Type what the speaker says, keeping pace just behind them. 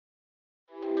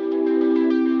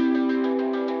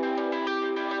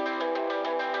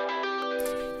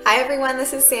Hi everyone,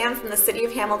 this is Sam from the City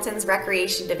of Hamilton's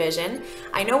Recreation Division.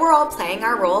 I know we're all playing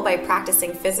our role by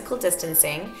practicing physical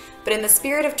distancing, but in the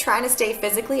spirit of trying to stay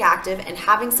physically active and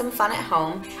having some fun at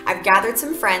home, I've gathered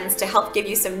some friends to help give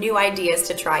you some new ideas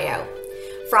to try out.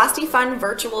 Frosty Fun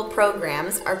virtual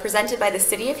programs are presented by the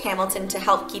City of Hamilton to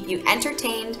help keep you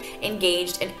entertained,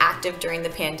 engaged, and active during the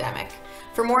pandemic.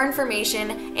 For more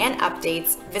information and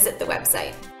updates, visit the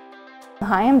website.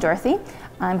 Hi, I'm Dorothy.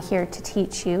 I'm here to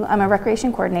teach you. I'm a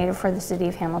recreation coordinator for the City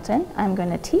of Hamilton. I'm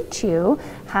going to teach you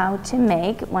how to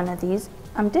make one of these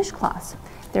dishcloths.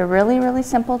 They're really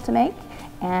simple to make,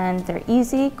 and they're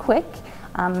easy, quick,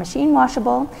 machine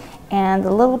washable, and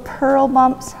the little purl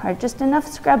bumps are just enough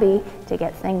scrubby to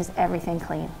get everything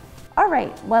clean. All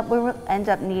right, what we will end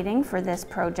up needing for this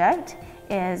project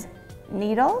is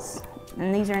needles,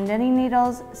 and these are knitting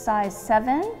needles size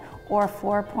 7 or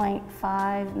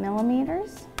 4.5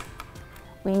 millimeters.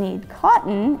 We need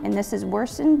cotton, and this is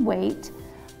worsted weight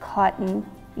cotton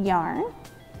yarn,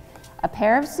 a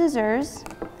pair of scissors,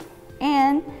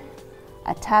 and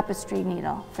a tapestry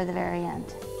needle for the very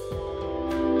end.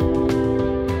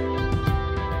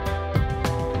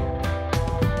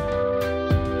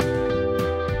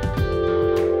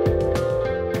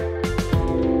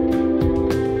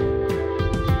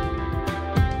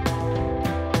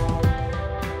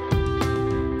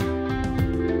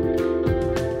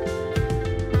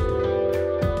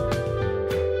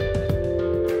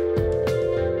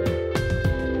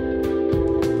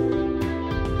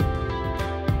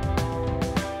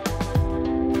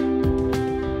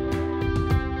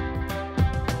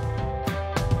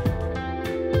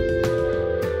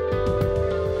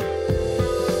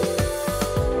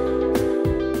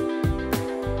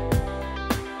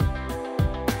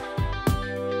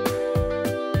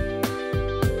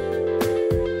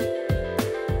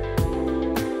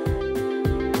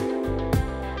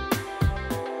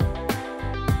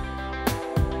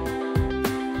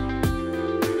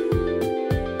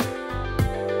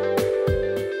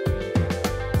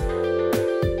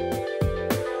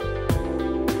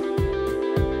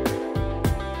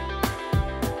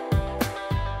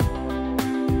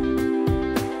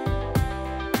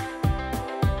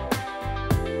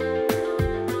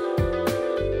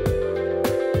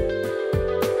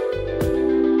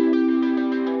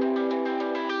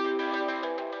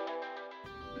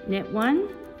 Knit one,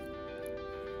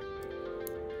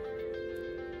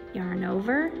 yarn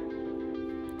over,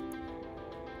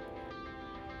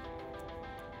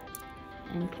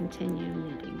 and continue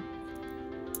knitting.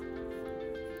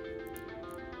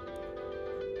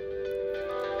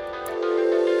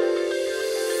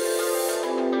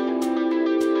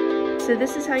 So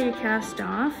this is how you cast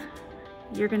off.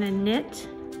 You're going to knit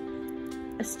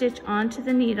a stitch onto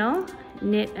the needle,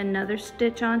 knit another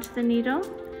stitch onto the needle,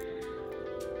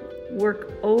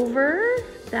 work over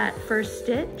that first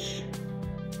stitch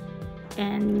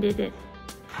and knit it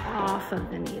off of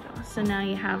the needle. So now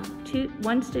you have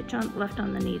one stitch left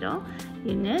on the needle.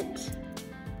 You knit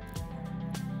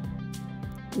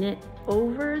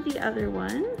over the other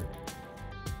one.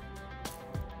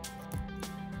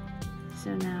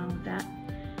 So now that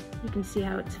you can see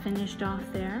how it's finished off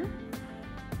there.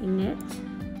 You knit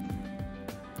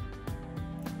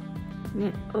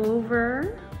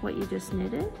over what you just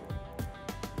knitted,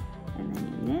 and then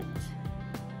you knit,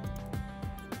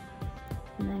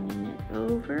 and then you knit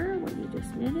over what you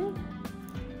just knitted,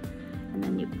 and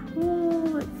then you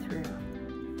pull it through.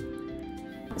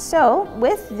 So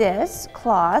with this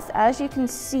cloth, as you can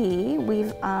see,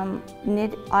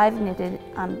 I've knitted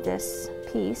this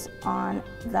piece on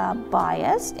the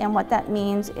bias, and what that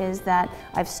means is that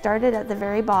I've started at the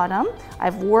very bottom,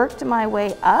 I've worked my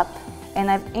way up, and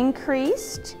I've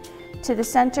increased to the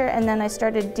center, and then I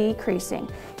started decreasing.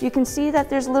 You can see that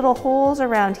there's little holes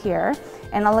around here,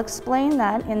 and I'll explain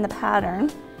that in the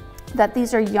pattern, that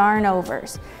these are yarn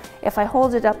overs. If I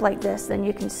hold it up like this, then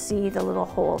you can see the little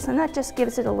holes, and that just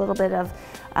gives it a little bit of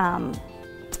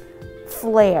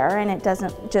flair, and it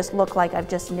doesn't just look like I've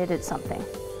just knitted something.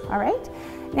 All right,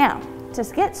 now to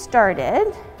get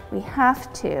started, we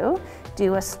have to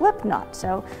do a slip knot.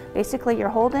 So basically you're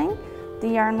holding the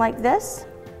yarn like this,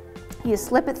 you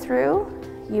slip it through,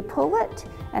 you pull it,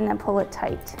 and then pull it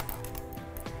tight.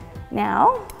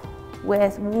 Now,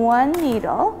 with one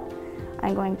needle,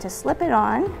 I'm going to slip it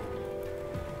on.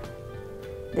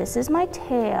 This is my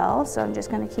tail, so I'm just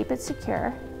going to keep it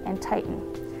secure and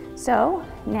tighten. So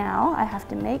now I have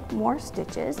to make more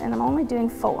stitches, and I'm only doing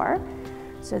 4.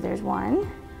 So there's 1,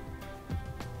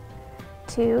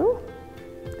 2,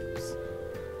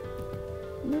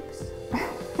 oops.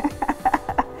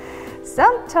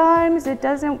 Sometimes it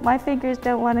doesn't, my fingers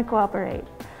don't want to cooperate.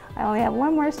 I only have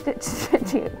one more stitch to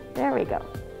do. There we go.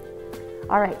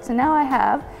 All right, so now I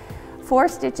have 4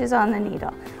 stitches on the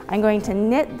needle. I'm going to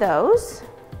knit those.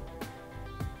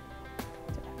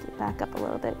 I have to back up a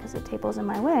little bit because the table's in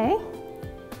my way.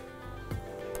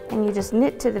 And you just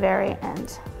knit to the very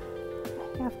end.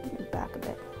 You have to move back a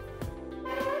bit.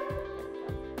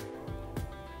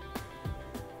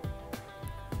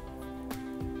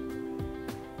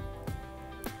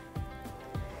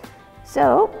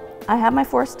 So I have my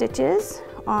 4 stitches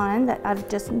on that I've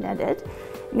just knitted.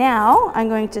 Now I'm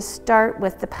going to start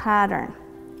with the pattern.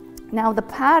 Now the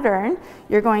pattern,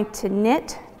 you're going to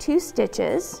knit 2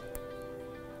 stitches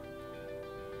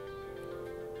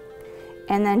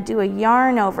and then do a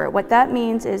yarn over. What that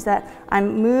means is that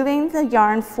I'm moving the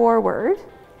yarn forward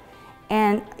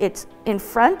and it's in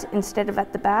front instead of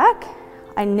at the back.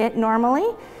 I knit normally,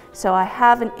 so I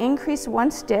have an increased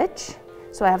 1 stitch.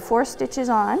 So I have 4 stitches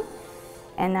on,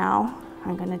 and now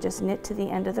I'm going to just knit to the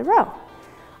end of the row.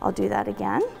 I'll do that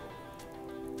again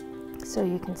so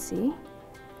you can see.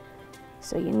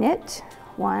 So you knit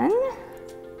 1,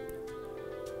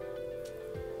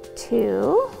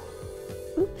 2,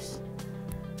 oops,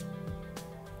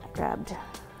 I grabbed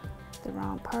the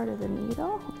wrong part of the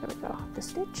needle. There we go, the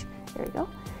stitch, there we go.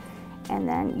 And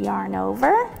then yarn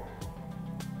over,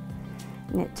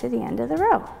 knit to the end of the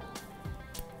row.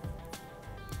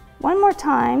 One more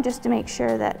time just to make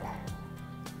sure that,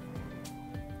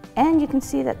 and you can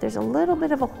see that there's a little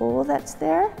bit of a hole that's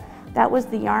there. That was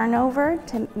the yarn over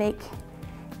to make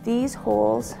these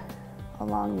holes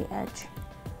along the edge.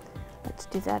 Let's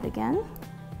do that again.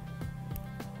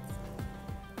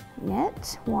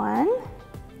 Knit 1,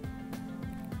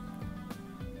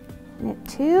 knit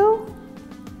 2,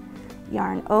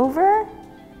 yarn over,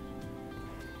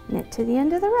 knit to the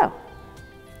end of the row.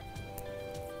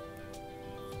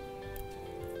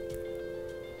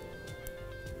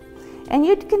 And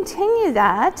you'd continue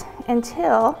that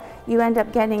until you end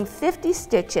up getting 50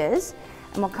 stitches,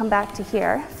 and we'll come back to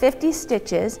here, 50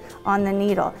 stitches on the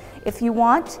needle. If you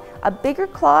want a bigger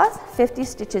cloth, 50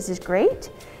 stitches is great.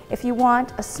 If you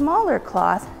want a smaller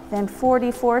cloth, then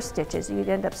 44 stitches. You'd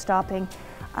end up stopping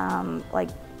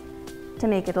to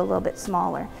make it a little bit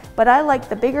smaller. But I like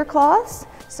the bigger cloths,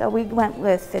 so we went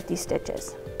with 50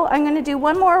 stitches. I'm gonna do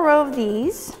one more row of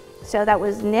these. So that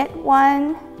was knit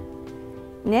 1,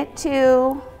 knit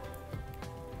 2,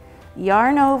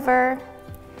 yarn over,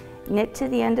 knit to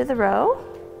the end of the row.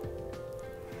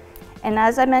 And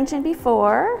as I mentioned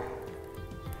before,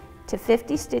 to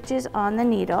 50 stitches on the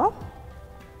needle.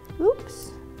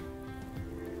 Oops,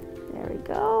 there we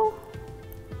go.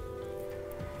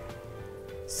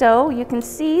 So you can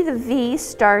see the V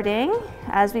starting,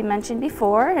 as we mentioned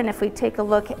before, and if we take a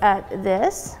look at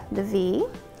this, the V,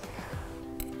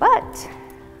 but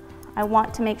I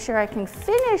want to make sure I can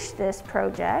finish this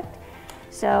project,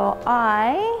 so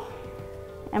I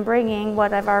am bringing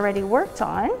what I've already worked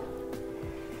on,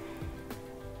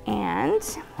 and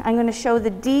I'm going to show the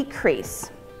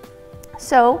decrease.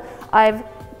 So I've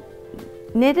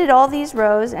knitted all these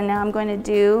rows, and now I'm going to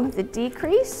do the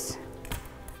decrease.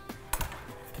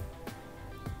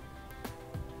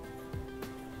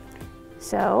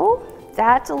 So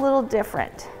that's a little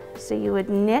different. So you would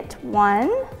knit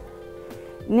 1,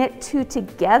 knit 2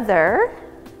 together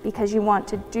because you want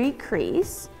to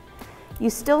decrease. You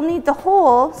still need the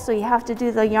hole, so you have to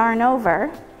do the yarn over.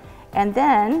 And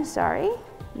then,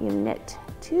 you knit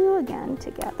 2 again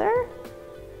together.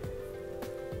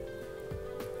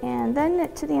 And then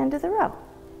knit to the end of the row.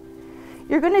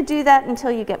 You're going to do that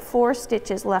until you get 4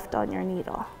 stitches left on your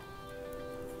needle.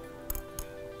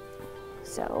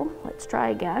 So let's try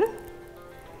again.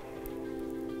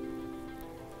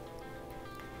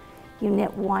 You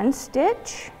knit 1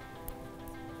 stitch,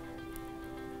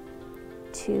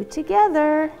 2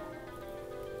 together,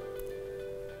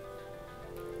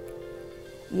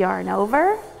 yarn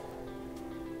over,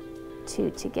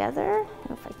 2 together.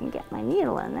 If I can get my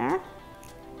needle in there.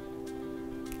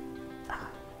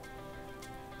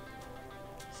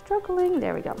 Struggling,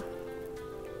 there we go.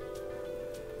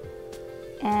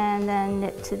 And then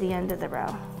knit to the end of the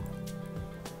row.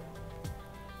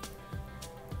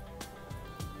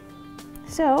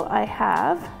 So I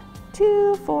have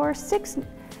 2, 4, 6, and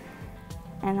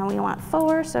then we want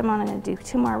 4, so I'm only going to do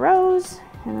 2 more rows,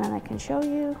 and then I can show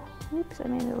you. Oops, I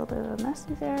made a little bit of a mess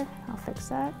there. I'll fix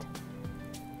that.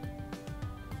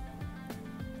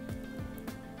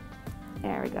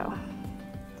 There we go.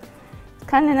 It's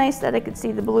kind of nice that I could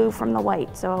see the blue from the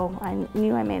white, so I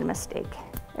knew I made a mistake.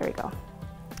 There we go.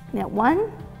 Knit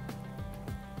 1,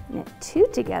 knit 2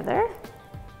 together,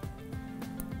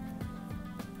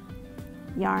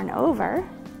 yarn over,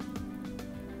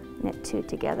 knit 2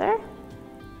 together.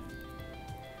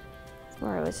 That's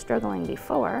where I was struggling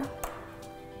before.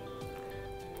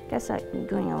 Guess I'm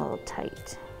doing a little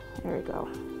tight. There we go.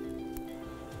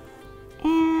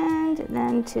 And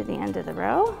then to the end of the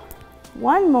row.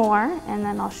 One more, and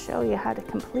then I'll show you how to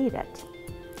complete it.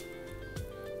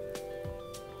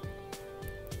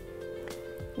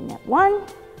 You knit 1,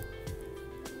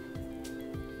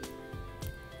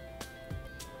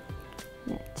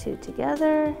 knit 2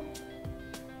 together,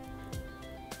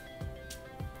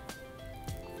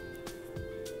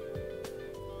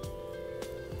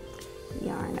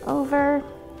 yarn over,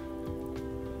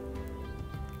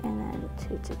 and then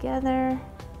 2 together.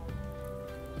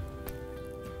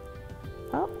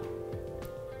 Oh,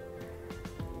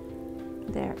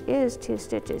 there is 2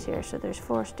 stitches here, so there's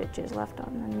 4 stitches left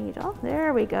on the needle.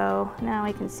 There we go. Now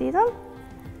I can see them.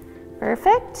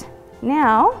 Perfect.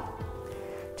 Now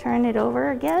turn it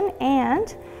over again,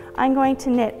 and I'm going to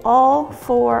knit all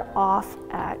 4 off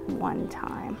at one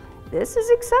time. This is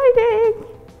exciting.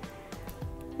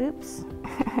 Oops,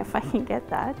 if I can get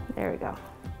that. There we go.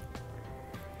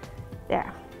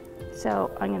 There.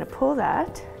 So I'm going to pull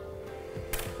that,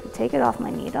 and take it off my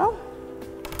needle,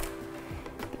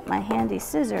 get my handy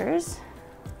scissors,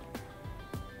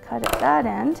 cut at that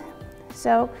end.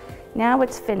 So now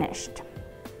it's finished.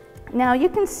 Now you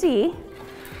can see,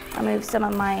 I'll move some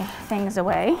of my things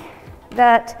away,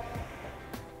 that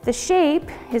the shape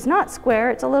is not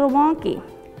square, it's a little wonky.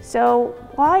 So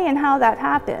why and how that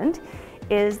happened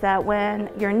is that when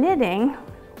you're knitting,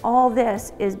 all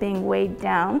this is being weighed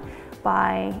down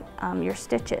by your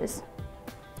stitches.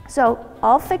 So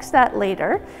I'll fix that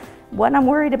later. What I'm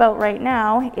worried about right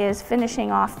now is finishing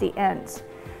off the ends.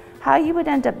 How you would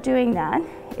end up doing that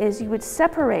is you would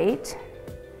separate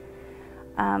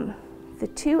the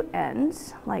 2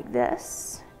 ends like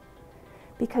this,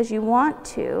 because you want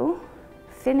to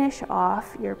finish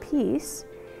off your piece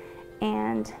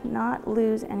and not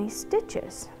lose any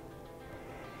stitches.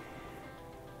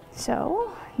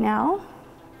 So now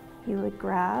you would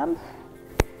grab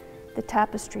the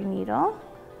tapestry needle,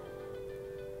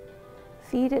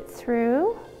 feed it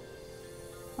through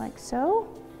like so,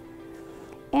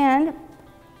 and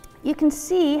you can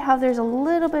see how there's a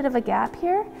little bit of a gap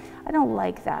here. I don't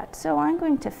like that, so I'm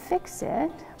going to fix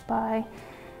it by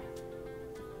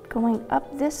going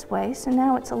up this way, so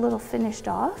now it's a little finished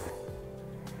off.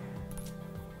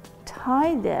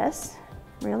 Tie this,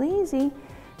 really easy,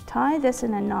 tie this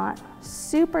in a knot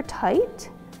super tight.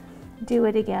 Do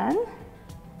it again,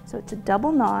 so it's a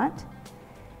double knot,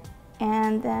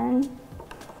 and then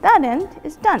that end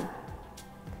is done.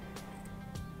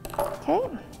 Okay,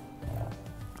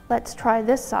 let's try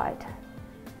this side.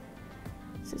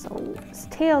 This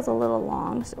tail's a little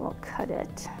long, so we'll cut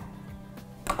it.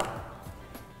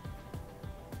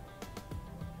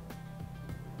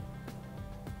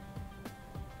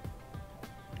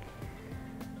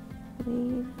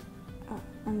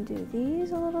 Undo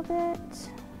these a little bit.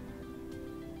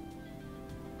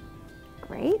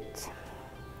 Great.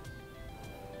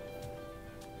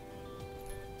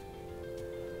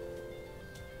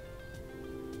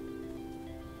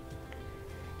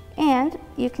 And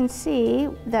you can see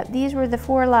that these were the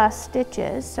 4 last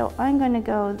stitches, so I'm going to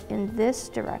go in this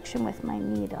direction with my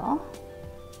needle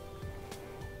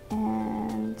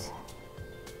and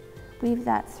weave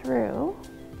that through.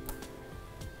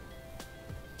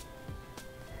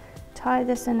 Tie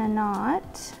this in a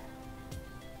knot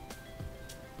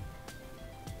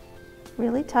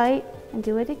really tight and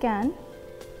do it again.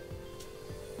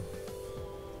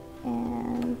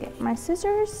 And get my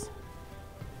scissors,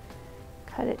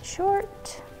 cut it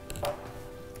short.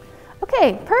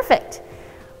 Okay, perfect.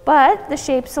 But the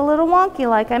shape's a little wonky,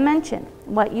 like I mentioned.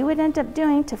 What you would end up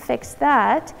doing to fix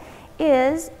that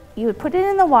is you would put it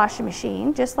in the washing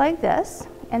machine just like this,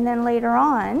 and then later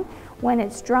on, when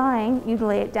it's drying, you'd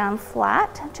lay it down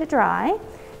flat to dry.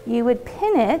 You would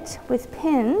pin it with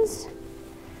pins,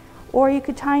 or you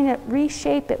could kind of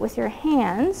reshape it with your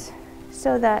hands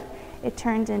so that it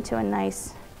turns into a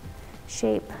nice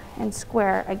shape and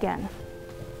square again.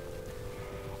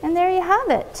 And there you have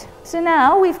it. So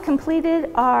now we've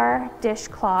completed our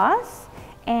dishcloth,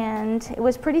 and it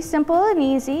was pretty simple and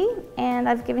easy, and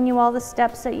I've given you all the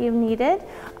steps that you needed.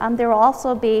 There will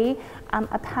also be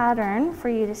a pattern for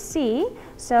you to see,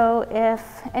 so if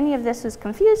any of this was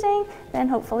confusing, then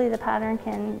hopefully the pattern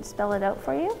can spell it out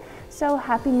for you. So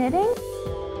happy knitting!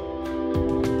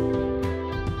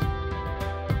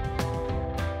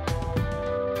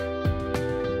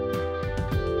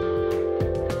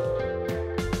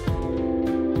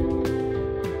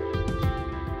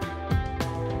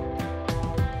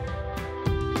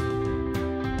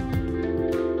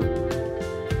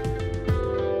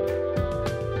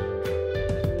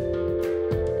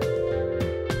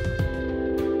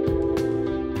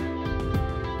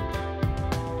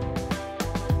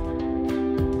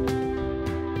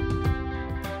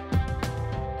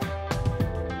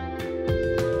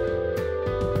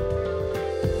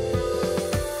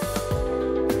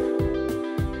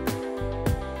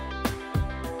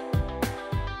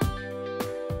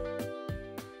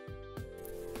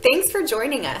 Thanks for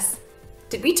joining us.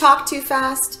 Did we talk too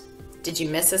fast? Did you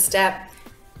miss a step?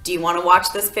 Do you want to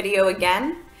watch this video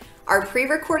again? Our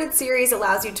pre-recorded series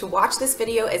allows you to watch this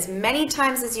video as many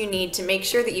times as you need to make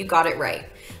sure that you got it right.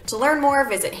 To learn more,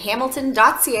 visit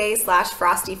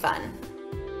hamilton.ca/frostyfun.